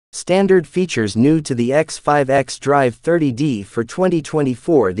Standard features new to the X5 xDrive 30D for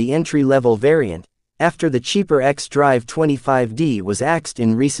 2024. The entry-level variant, after the cheaper xDrive 25D was axed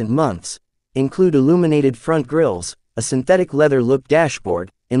in recent months, include illuminated front grilles, a synthetic leather-look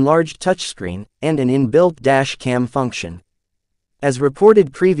dashboard, enlarged touchscreen, and an inbuilt dash cam function. As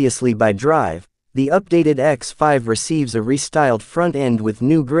reported previously by Drive, the updated X5 receives a restyled front end with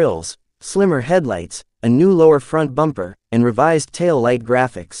new grilles, slimmer headlights, a new lower front bumper, and revised tail light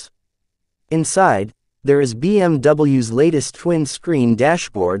graphics. Inside, there is BMW's latest twin-screen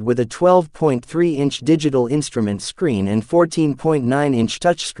dashboard with a 12.3-inch digital instrument screen and 14.9-inch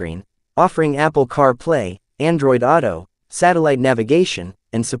touchscreen, offering Apple CarPlay, Android Auto, satellite navigation,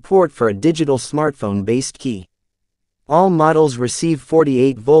 and support for a digital smartphone-based key. All models receive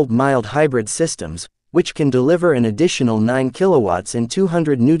 48-volt mild hybrid systems, which can deliver an additional 9 kilowatts and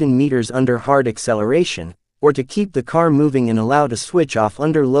 200 Nm under hard acceleration, or to keep the car moving and allow to switch off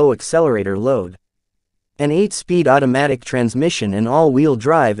under low accelerator load. An 8-speed automatic transmission and all-wheel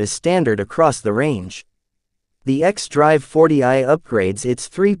drive is standard across the range. The xDrive 40i upgrades its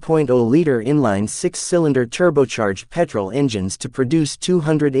 3.0-liter inline 6-cylinder turbocharged petrol engines to produce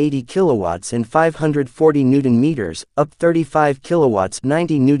 280 kilowatts and 540 Nm, up 35 kilowatts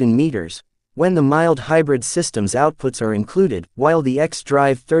 90 Nm, when the mild hybrid system's outputs are included, while the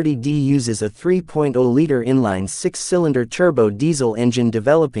xDrive 30D uses a 3.0-liter inline 6-cylinder turbo diesel engine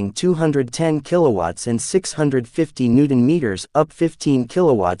developing 210 kilowatts and 650 Nm, up 15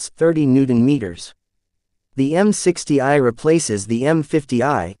 kilowatts 30 Nm. The M60i replaces the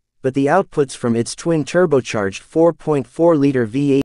M50i, but the outputs from its twin turbocharged 4.4-liter V8